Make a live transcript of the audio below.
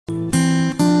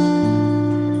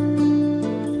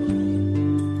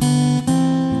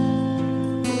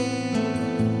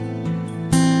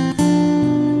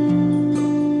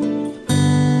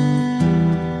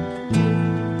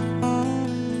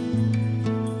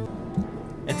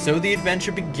So the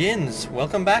adventure begins.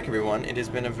 Welcome back, everyone. It has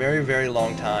been a very, very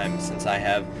long time since I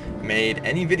have made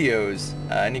any videos,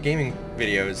 any gaming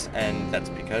videos, and that's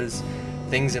because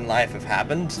things in life have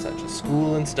happened, such as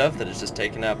school and stuff, that has just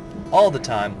taken up all the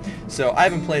time. So I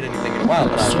haven't played anything in a while,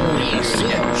 but I'm going to do it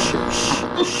again.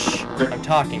 Shh. I'm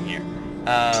talking here.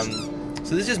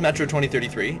 So this is Metro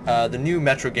 2033. The new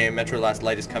Metro game, Metro Last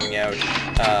Light, is coming out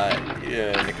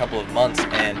in a couple of months,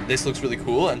 and this looks really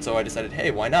cool. And so I decided,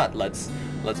 hey, why not? Let's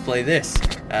play this.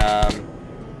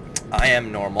 I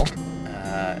am normal,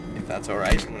 if that's all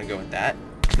right. I'm gonna go with that.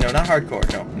 No, not hardcore.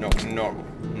 No, normal.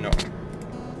 No.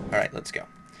 All right, let's go.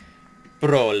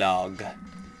 Prologue.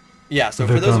 Yeah. So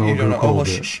for those of you who don't know, oh,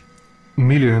 shh.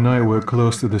 Millie and I were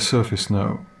close to the surface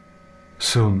now.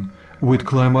 Soon, we'd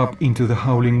climb up into the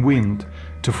howling wind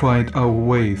to find our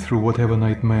way through whatever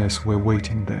nightmares were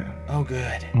waiting there. Oh,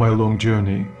 good. My long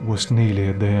journey was nearly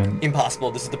at the end. Impossible.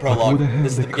 This is the prologue.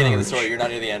 This is the beginning of the story. You're not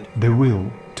near the end. The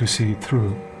will to see it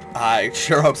through. I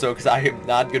sure hope so, because I am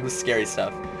not good with scary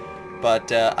stuff.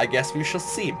 But I guess we shall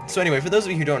see. So anyway, for those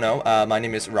of you who don't know, my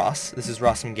name is Ross. This is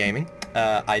RawesomeGaming.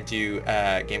 I do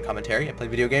game commentary. I play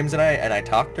video games and I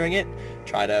talk during it.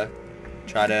 Try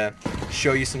to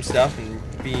show you some stuff and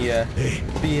be an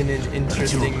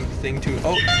interesting thing to.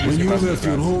 Oh, when you left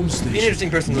your home station, be an interesting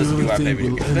person to listen to. I play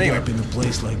video games. But anyway, up in a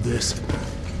place like this,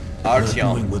 not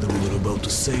knowing whether we were about to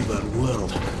save our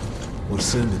world or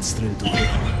send it straight to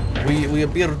hell. We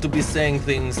appear to be saying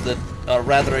things that are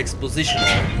rather expositional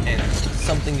and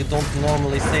something you don't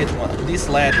normally say to one. This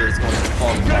ladder is going to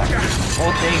fall apart.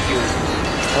 Oh, thank you.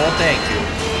 Oh, thank you.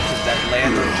 Because that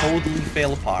ladder totally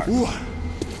fell apart. Ooh.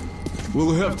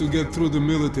 We'll have to get through the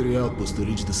military outpost to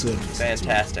reach the surface.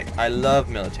 Fantastic. I love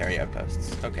military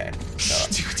outposts. Okay.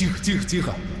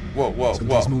 Тихо. Whoa.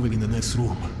 Something's moving in the next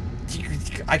room.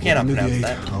 I cannot pronounce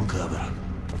that. I'll cover.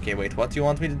 Okay, wait. What do you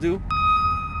want me to do?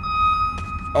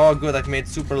 Oh, good. I've made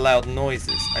super loud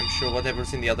noises. I'm sure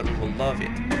whatever's in the other room will love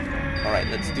it. Alright,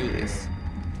 let's do this.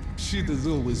 Shit is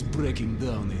always breaking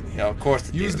down in here. Yeah, of course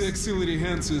it is. Use the auxiliary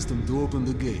hand system to open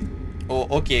the gate. Oh,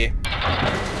 okay.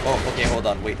 Oh, okay, hold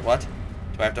on. Wait, what?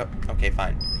 Do I have to... Okay,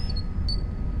 fine.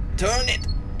 Turn it!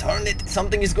 Turn it!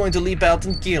 Something is going to leap out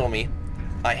and kill me.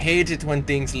 I hate it when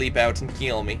things leap out and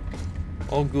kill me.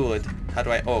 Oh, good. How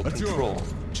do I... Oh, control.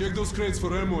 Check those crates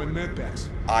for ammo and med packs.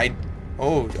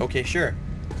 Oh, okay, sure.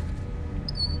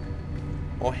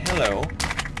 Oh, hello.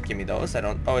 Give me those. I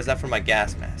don't... Oh, is that for my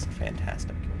gas mask?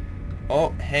 Fantastic.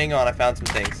 Oh, hang on. I found some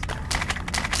things.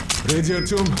 Ready,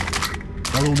 Artyom?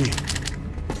 Follow me.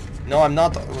 No, I'm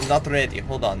not ready.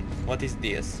 Hold on. What is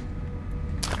this?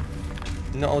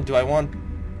 No, do I want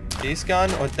this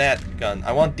gun or that gun?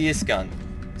 I want this gun.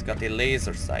 It's got a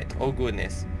laser sight. Oh,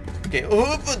 goodness. Okay.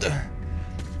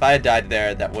 If I had died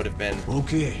there, that would have been...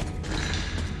 Okay.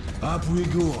 Up we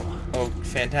go. Oh,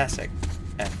 fantastic.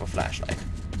 F for flashlight.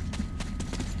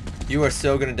 You are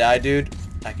so gonna die, dude.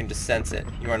 I can just sense it.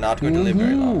 You are not going to live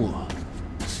very long.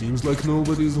 Seems like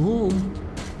nobody's home.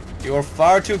 You're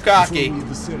far too cocky.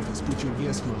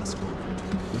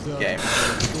 Okay.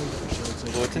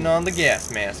 Putting on the gas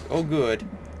mask. Oh, good.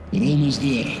 We're almost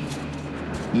there.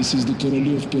 This is the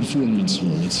Prologue performance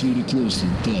hall. It's really close to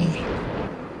the tower.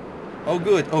 Oh,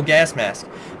 good. Oh, gas mask.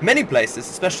 Many places,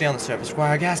 especially on the surface,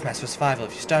 require a gas mask for survival.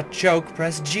 If you start to choke,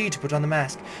 press G to put on the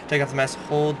mask. Take off the mask,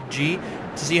 hold G.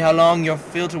 To see how long your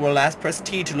filter will last, press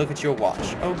T to look at your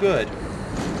watch. Oh, good.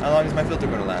 How long is my filter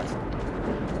going to last?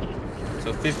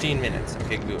 So 15 minutes.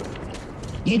 Okay, good.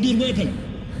 Load your weapon.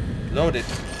 Loaded.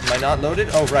 Am I not loaded?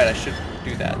 Oh, right. I should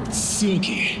do that.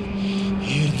 Suki.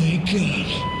 Here they come.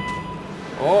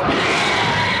 Oh.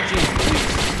 Jeez.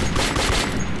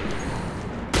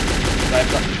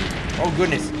 Oh,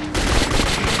 goodness.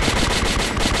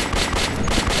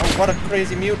 Oh, what a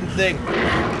crazy mutant thing.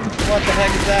 What the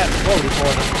heck is that? Whoa,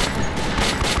 reporter.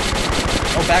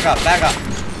 Oh, back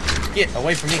up. Get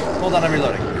away from me. Hold on, I'm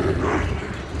reloading.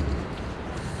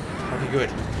 Okay, good.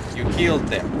 You killed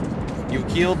them. You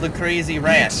killed the crazy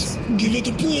rats. Give it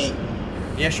a pull.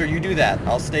 Yeah, sure, you do that.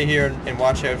 I'll stay here and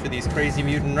watch out for these crazy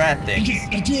mutant rat things.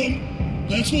 Artyom,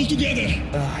 let's move together.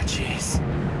 Oh, jeez.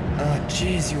 Oh,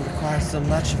 jeez, you require so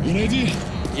much of me. You ready?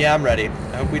 Yeah, I'm ready.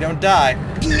 I hope we don't die.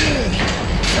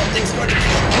 Something's going to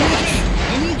kill me.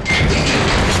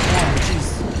 Oh, jeez.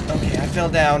 Okay, I fell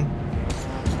down.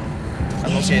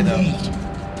 I'm okay, though.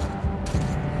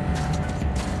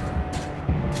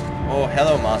 Oh,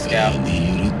 hello, Moscow.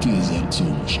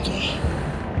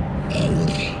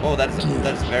 Oh, that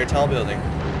is a very tall building.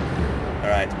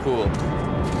 Alright, cool.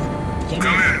 Come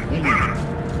in.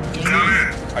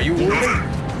 Are you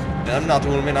Ulman? I'm not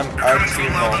Ulman, I'm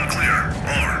Artyom.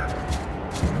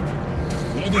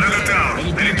 Ready Oh,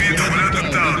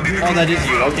 that is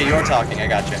you. Okay, you're talking. I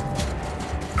gotcha.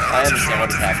 I understand what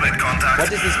is happening.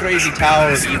 What is this crazy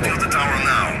tower of evil?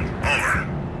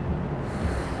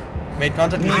 Made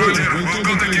contact with you. We'll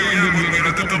contact you when we're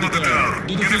at the top of the tower.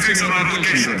 Can you fix our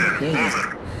location there?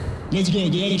 Over. Let's go.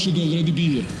 The others should already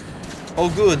be here. Oh,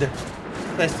 good.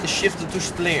 Press shift to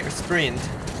sprint.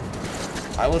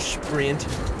 I will sprint.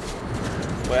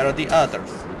 Where are the others?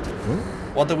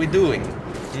 What are we doing?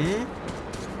 Hmm?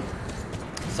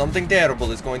 Something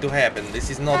terrible is going to happen. This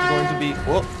is not going to be...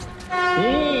 Whoa.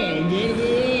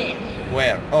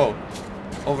 Where? Oh.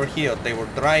 Over here. They were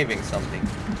driving something.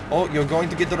 Oh, you're going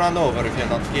to get run over if you're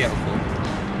not careful.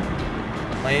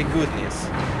 My goodness.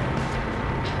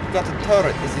 You got a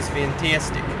turret. This is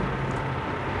fantastic.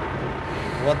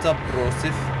 What's up,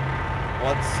 Brosif?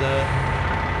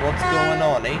 What's going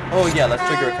on, eh? Oh yeah, let's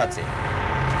trigger a cutscene.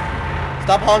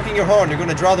 Stop honking your horn, you're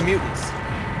gonna draw the mutants.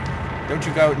 Don't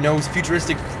you know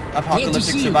futuristic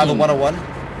apocalyptic survival 101?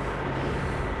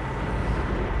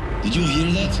 Did you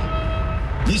hear that?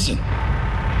 Listen.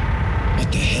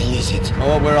 What the hell is it?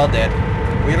 Oh, we're all dead.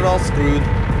 We're all screwed.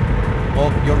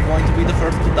 Well, you're going to be the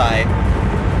first to die.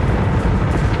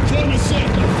 For a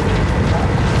second.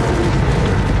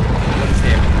 What is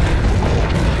happening?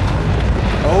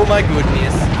 Oh my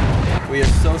goodness. We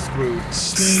are so screwed.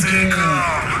 Stay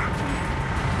calm.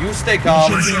 You stay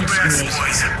calm. Poison.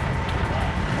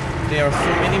 There are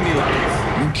so many mutants.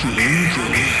 Okay.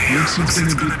 Looks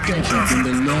it's gonna be tougher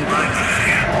than the lava.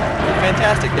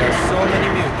 Fantastic, there are so many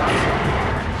mutants.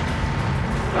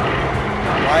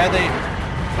 Why are they...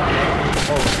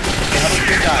 Oh, they haven't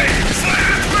been died.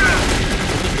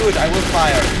 Good, I will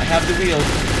fire. I have the wheel.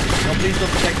 No, please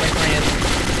don't protect my friend.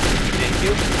 Thank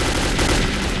you.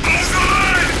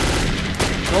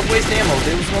 Don't waste ammo,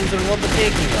 those ones are not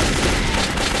attacking us.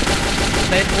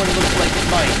 That one looks like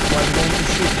mine, so I'm going to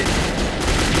shoot it.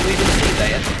 Can you even see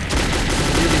that? It's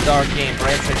a really dark game,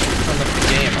 perhaps I should turn up the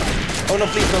game. Oh no,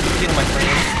 please don't kill my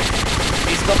friend.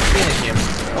 Please stop killing him.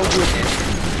 Oh goodness.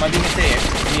 Am I being attacked?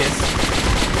 Yes.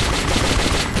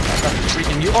 I got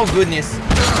freaking you. Oh goodness.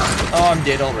 Oh, I'm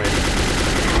dead already.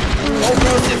 Oh,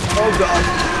 Joseph. Oh god.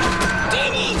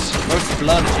 Demons! First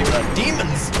blood, Shiva.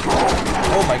 Demons!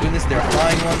 Oh my goodness, there are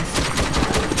flying ones.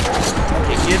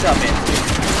 Okay, get up, man.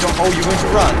 Oh, you're going to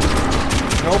run.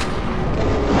 Nope.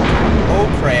 Oh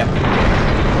crap.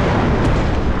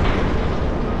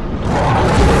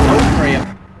 Oh crap.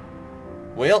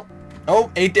 Well,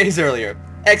 oh, 8 days earlier.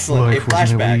 Excellent, Life a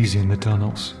was never flashback. easy in the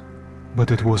tunnels,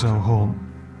 but it was our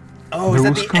home. Oh, is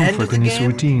There that was the end of comfort the in his game?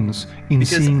 routines, in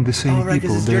seeing the same oh, right,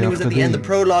 people his day journey was after at the end. day. The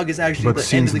prologue is actually But the end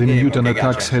since of the the game. mutant Okay,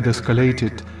 attacks gotcha. had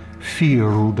escalated, fear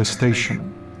ruled the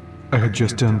station. I had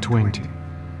just turned 20,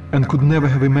 and could never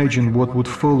have imagined what would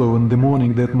follow on the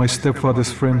morning that my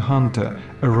stepfather's friend Hunter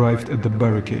arrived at the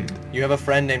barricade. You have a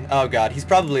friend named... Oh god, he's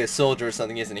probably a soldier or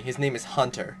something, isn't he? His name is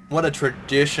Hunter. What a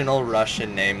traditional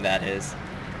Russian name that is.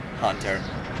 Hunter.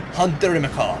 Hunter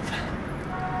Imakov.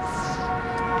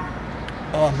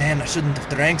 Oh man, I shouldn't have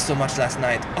drank so much last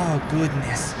night. Oh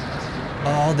goodness.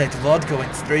 All that vodka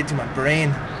went straight to my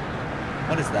brain.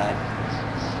 What is that?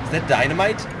 Is that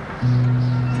dynamite?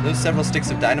 Are those several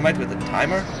sticks of dynamite with a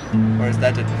timer? Or is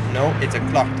that a... No, it's a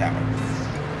clock tower.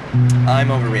 I'm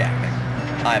overreacting.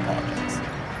 I apologize.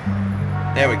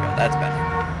 There we go, that's better.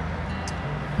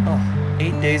 Oh,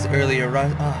 8 days earlier,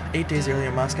 8 days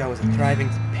earlier Moscow was a thriving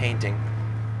painting.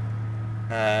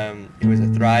 It was a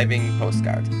thriving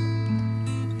postcard.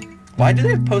 Why do they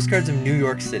have postcards of New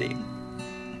York City?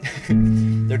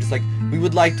 They're just like, we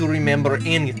would like to remember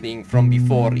anything from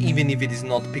before, even if it is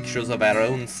not pictures of our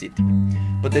own city.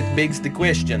 But that begs the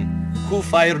question, who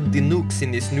fired the nukes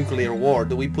in this nuclear war?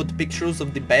 Do we put pictures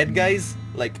of the bad guys?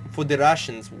 Like, for the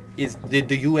Russians, did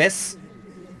the US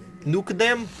nuke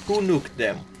them? Who nuked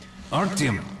them?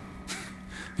 Artyom,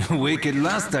 awake at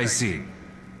last, I see.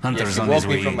 Hunter's Yes, you on woke his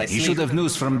me way. from my He sleep. should have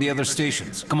news from the other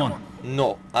stations. Come on.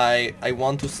 No, I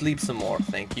want to sleep some more,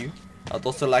 thank you. I'd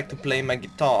also like to play my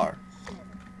guitar.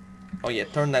 Oh yeah,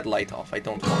 turn that light off, I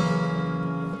don't want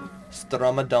it.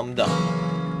 Strum-a-dum-dum.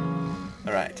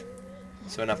 Alright.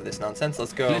 So enough of this nonsense,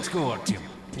 let's go. Let's go, Artyom.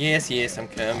 Yes, I'm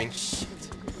coming.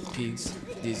 Peace,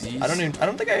 disease. I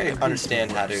don't think I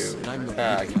understand how to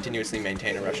continuously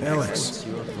maintain a Russian accent.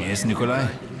 Yes, Nikolai?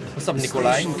 What's up,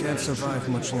 Nikolai? Can't survive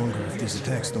much longer if these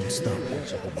attacks don't stop.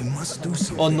 We must do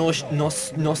something. Oh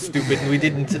no, stupid. We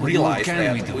didn't realize can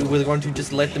that. we do? We were going to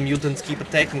just let the mutants keep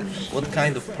attacking. What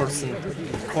kind of person?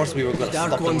 Of course we were going to Dark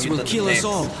stop the ones will mutant kill us attacks.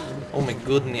 all. Oh my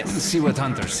goodness. See what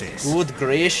Hunter says. Good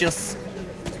gracious.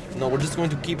 No, we're just going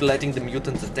to keep letting the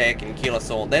mutants attack and kill us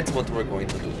all. That's what we're going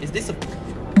to do. Is this a...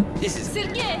 This is...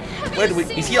 Where do we...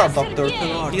 Is he our doctor?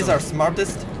 He's our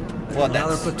smartest? What,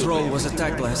 Another that's patrol stupid. was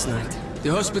attacked last night. The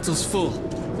hospital's full.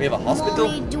 We have a hospital?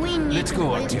 Let's go,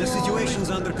 Artyom. The situation's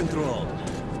under control.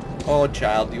 Oh,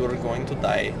 child, you are going to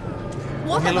die.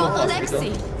 What Hello, about hospital.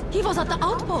 Alexei? He was at the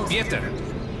outpost. Peter!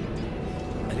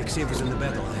 Alexei was in the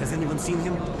battle. Has anyone seen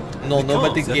him? No,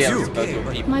 nobody that's cares you. about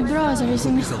your people. My brother is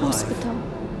in the hospital.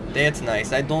 That's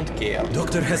nice, I don't care.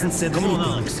 Doctor hasn't said anything. Come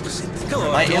on, Alex.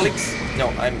 Hello, My Artyom. Alex? No,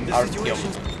 I'm The Artyom.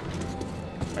 situation's-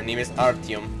 My name is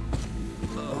Artyom.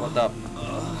 What up?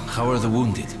 How are the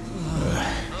wounded?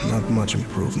 Not much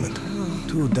improvement.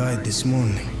 2 died this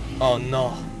morning. Oh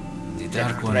no. The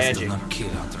That's Dark Ones tragic. do not kill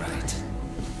outright.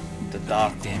 The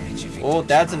Dark. Damage if it Oh,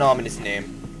 that's an ominous name.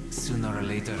 Sooner or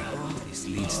later, this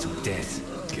leads to death.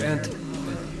 I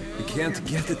can't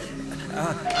get it.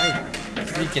 I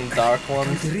Freaking Dark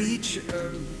Ones. reach.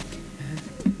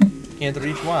 Can't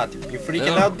reach what? You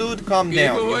freaking No. out, dude? Calm Keep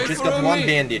down. away You just got from one me.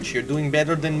 bandage. You're doing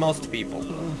better than most people.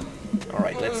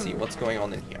 Alright, let's see what's going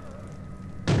on in here.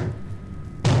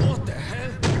 What the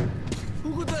hell? Who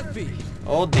would that be?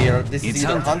 Oh dear, this is It's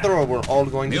either Hunter. Hunter or we're all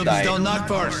going to die. knock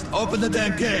first. Open the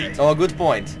damn gate. Oh, good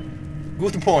point.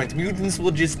 Good point. Mutants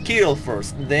will just kill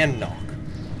first, then knock.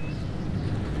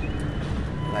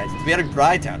 Nice. It's very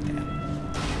bright out there.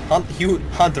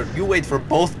 Hunter, you wait for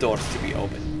both doors to be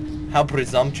open. How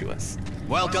presumptuous.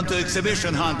 Welcome to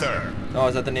Exhibition Hunter. Oh,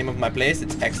 is that the name of my place?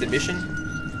 It's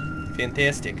Exhibition?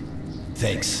 Fantastic.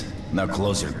 Thanks. Now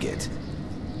close your gate.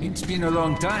 It's been a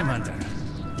long time, Hunter.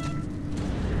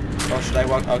 Oh, should I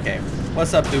walk? Okay.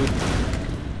 What's up, dude?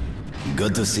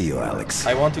 Good to see you, Alex.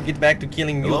 I want to get back to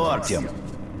killing Hello, mutants. Artyom.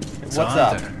 What's So,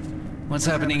 up? Hunter, what's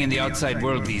happening in the outside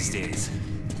world these days?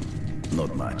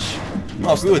 Not much. Oh,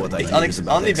 Most of good. what I It's hear is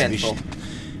about uneventful.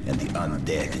 exhibition and the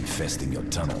undead infesting your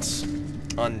tunnels.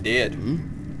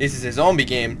 Undead. This is a zombie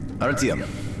game. Artyom,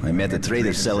 I met a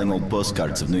trader selling old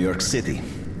postcards of New York City.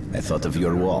 I thought of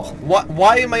your wall.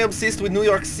 Why am I obsessed with New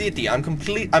York City? I'm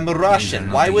a Russian. These are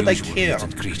not Why the would I usual care?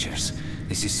 mutant creatures.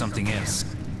 This is something else.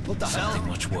 Something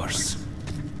much worse.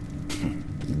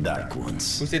 Dark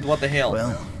ones. Who said what the hell?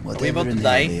 Well, Are we whatever about to in hell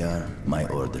die? they are, my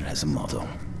order has a motto.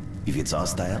 If it's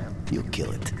hostile, you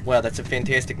kill it. Well, that's a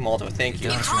fantastic motto. Thank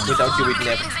you. Through the Without you, we'd forward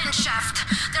never. vent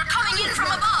shaft. They're coming in from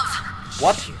above.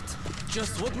 What?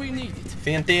 Just what we needed.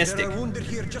 Fantastic. wounded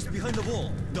here just behind the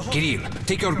wall. Kirill,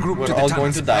 take your group We're to the all tunnels.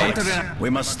 going to die. Hunter, We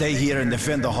must stay here and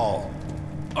defend the hall.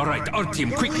 all right,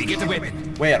 Artyom, quickly get a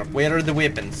weapon. Where? Where are the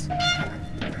weapons?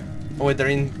 Oh, they're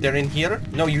in here?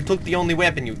 No, you took the only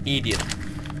weapon, you idiot.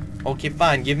 Okay,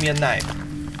 fine. Give me a knife.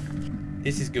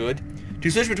 This is good. To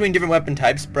switch between different weapon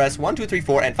types, press 1, 2, 3,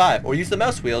 4, and 5, or use the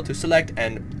mouse wheel to select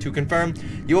and to confirm.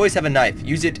 You always have a knife.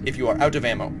 Use it if you are out of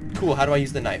ammo. Cool, how do I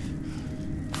use the knife?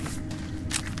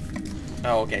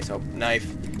 Oh, okay, so knife.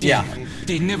 Yeah.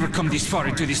 They never come this far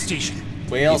into the station.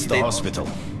 Well, It's the hospital.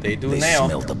 they do They now.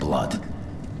 smell the blood.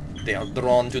 They are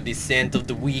drawn to the scent of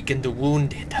the weak and the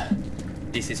wounded.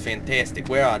 This is fantastic.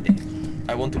 Where are they?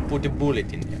 I want to put a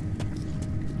bullet in them.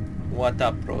 What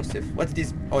up, Prosif? What's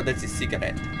this? Oh, that's a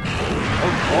cigarette.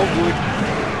 Oh good.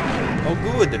 Oh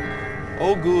good.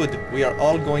 Oh good. We are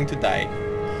all going to die.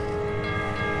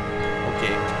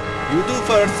 Okay. You do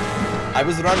first. I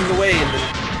was running away in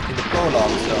the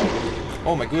prologue, so.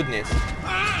 Oh my goodness.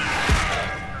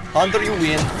 Hunter, you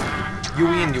win. You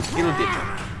win. You killed it.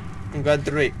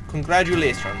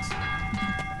 Congratulations.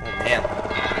 Oh man.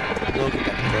 Look at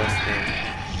that first thing.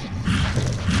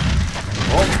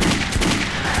 Oh.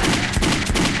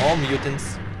 All mutants.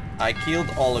 I killed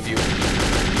all of you.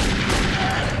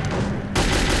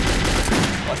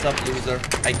 What's up, loser?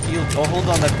 I killed... Oh, hold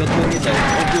on. I've got 2 reload.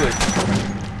 Oh, good.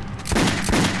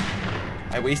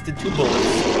 I wasted 2 bullets.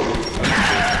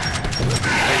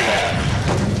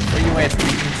 Where you at,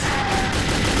 mutants?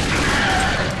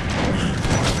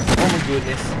 Oh my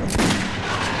goodness.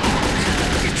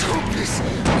 It's hopeless.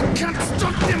 We can't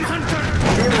stop them, Hunter.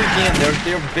 Sure we can.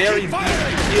 They're very easy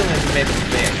to kill and medic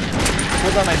back.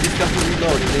 Hold on, I just got to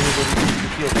reload and then we're going to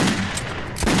kill them.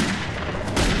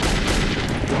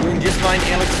 We're doing just fine,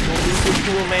 Alex. Don't lose your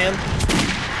cool, man.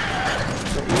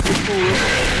 Don't lose your cool.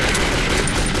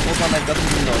 Hold on, I've got to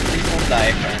reload. Please don't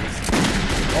die, friends.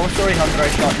 Oh, sorry, Hunter, I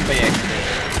shot you by accident.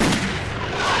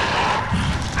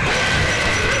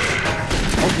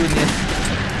 Oh, goodness.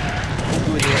 Oh,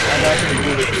 goodness. I'm not going to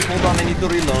do it. Hold on, I need to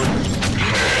reload.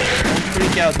 Don't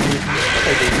freak out, mutants. What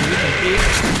are they, mutant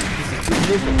pigs? This is good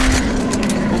movement.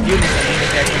 Oh goodness, I'm being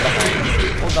attacked from behind.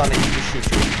 Hold on, I need to shoot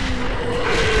you.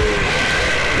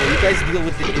 Yeah, you guys deal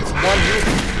with it. It's one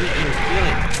mutant. Freaking kill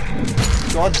it.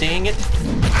 God dang it.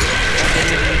 God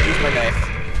dang it, I need to use my knife.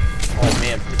 Oh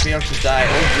man, prepare to die.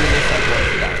 Oh goodness, I'm going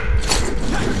to die.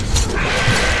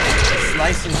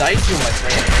 Slice and dice you, my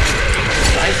friend.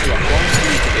 Dice you, I'm going to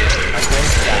leave a bit. I'm going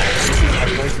to die.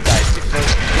 I'm going to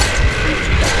die.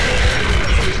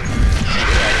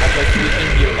 Right, I'm going to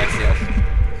freaking heal myself.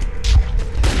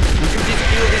 Would you just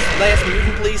heal this last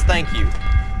mutant, please? Thank you.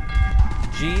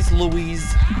 Jeez Louise.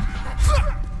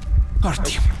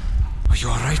 Artyom, are you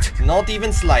alright? Not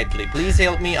even slightly. Please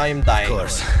help me, I am dying. Of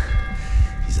course.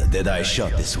 He's a dead-eye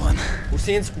shot, this one.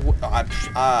 Since...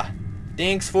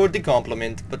 thanks for the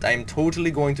compliment, but I'm totally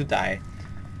going to die.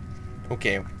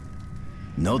 Okay.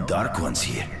 No Dark Ones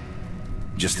here.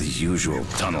 Just the usual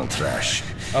tunnel trash.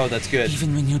 Oh, that's good.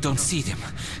 Even when you don't see them,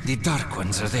 the Dark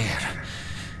Ones are there.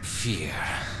 Fear.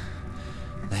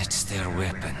 That's their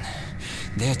weapon.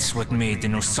 That's what made the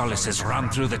Nosalises run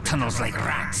through the tunnels like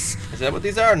rats. Is that what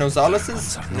these are?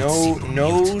 Nosalises? No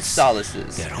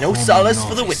solaces. No solace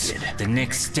for the wicked. The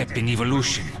next step in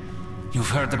evolution. You've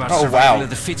heard about Oh, survival wow. of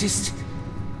the fittest?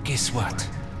 Guess what?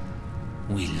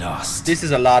 We lost. This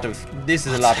is a lot of Happened to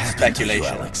you,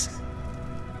 speculation. Alex?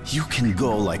 You can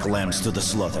go like lambs to the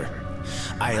slaughter.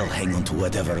 I'll hang on to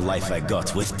whatever life I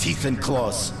got with teeth and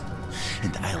claws.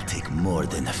 And I'll take more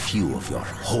than a few of your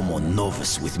homo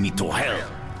novus with me to hell.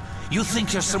 You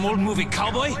think you're some old movie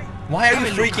cowboy? Why are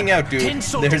you freaking out, dude?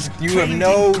 You have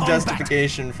no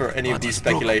justification for any of these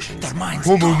speculations.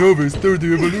 Homo novus, third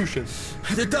evolution.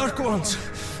 The Dark Ones!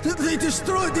 They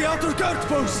destroyed the outer guard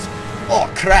post!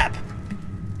 Oh, crap!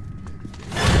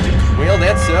 Well,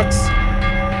 that sucks.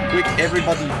 Quick,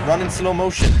 everybody, run in slow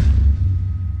motion.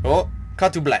 Oh,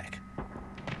 cut to black.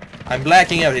 I'm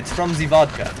blacking out. It's from the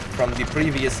vodka from the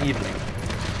previous evening.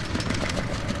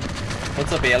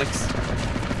 What's up, Alex?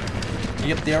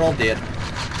 Yep, they're all dead.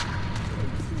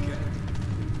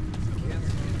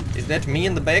 Is that me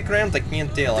in the background? I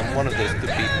can't tell. I'm one of those two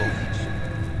people.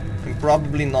 I'm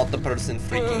probably not the person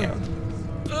freaking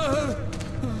out.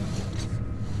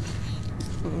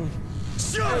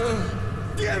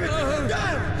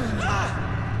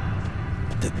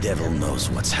 The devil knows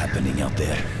what's happening out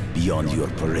there, beyond your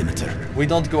perimeter. We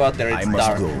don't go out there, it's I must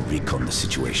dark. go recon the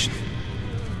situation.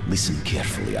 Listen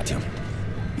carefully, Artyom.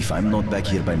 If I'm not back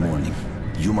here by morning,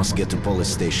 you must get to police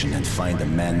station and find a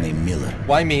man named Miller.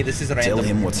 Why me? This is random. Tell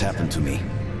him what's happened to me,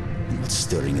 and what's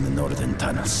stirring in the northern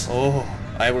tunnels. Oh,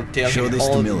 I will tell Show him this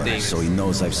all to the Miller, things. so he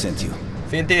knows I've sent you.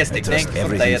 Fantastic, I trust thank you for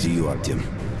everything that. to you,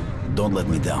 Artyom. Don't let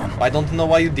me down. I don't know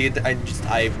why you did.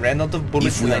 I ran out of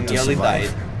bullets If we and I are to nearly died.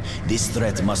 survive, this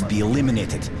threat must be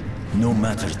eliminated, no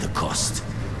matter the cost.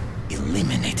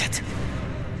 Eliminated.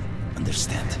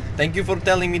 Understand? Thank you for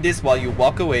telling me this while you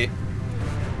walk away.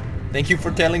 Thank you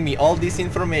for telling me all this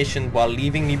information while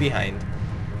leaving me behind.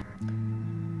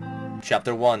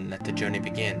 Chapter 1, let the journey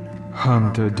begin.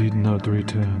 Hunter did not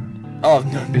return. Oh, It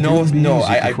would be easy to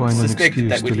I find an suspected excuse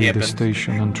that to would leave the happen.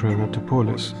 station and travel to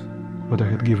Polis, but I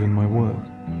had given my word.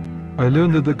 I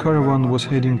learned that the caravan was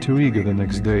heading to Riga the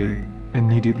next day and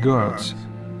needed guards,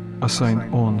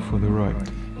 assigned on for the ride.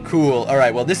 Cool.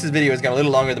 Alright, well this video has gone a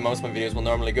little longer than most of my videos will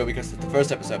normally go because it's the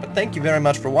first episode, but thank you very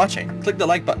much for watching. Click the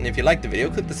like button if you liked the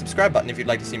video, click the subscribe button if you'd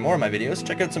like to see more of my videos,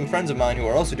 check out some friends of mine who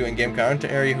are also doing game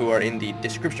commentary who are in the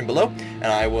description below, and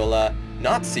I will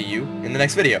not see you in the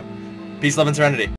next video. Peace, love, and serenity.